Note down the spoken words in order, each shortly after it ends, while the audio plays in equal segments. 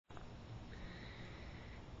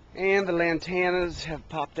And the lantanas have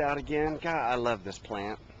popped out again. God, I love this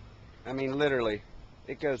plant. I mean, literally,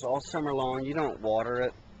 it goes all summer long. You don't water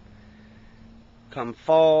it. Come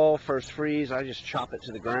fall, first freeze, I just chop it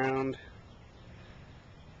to the ground.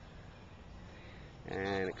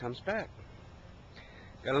 And it comes back.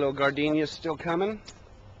 Got a little gardenia still coming.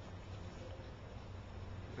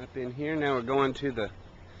 Up in here. Now we're going to the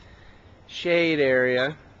shade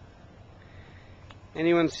area.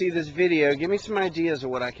 Anyone see this video? Give me some ideas of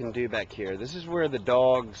what I can do back here. This is where the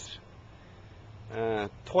dog's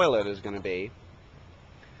toilet is going to be.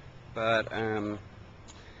 But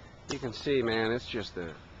you can see, man, it's just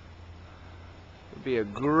it'd be a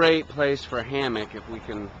great place for a hammock if we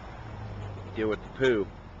can deal with the poo.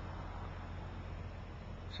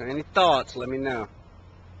 So any thoughts, let me know.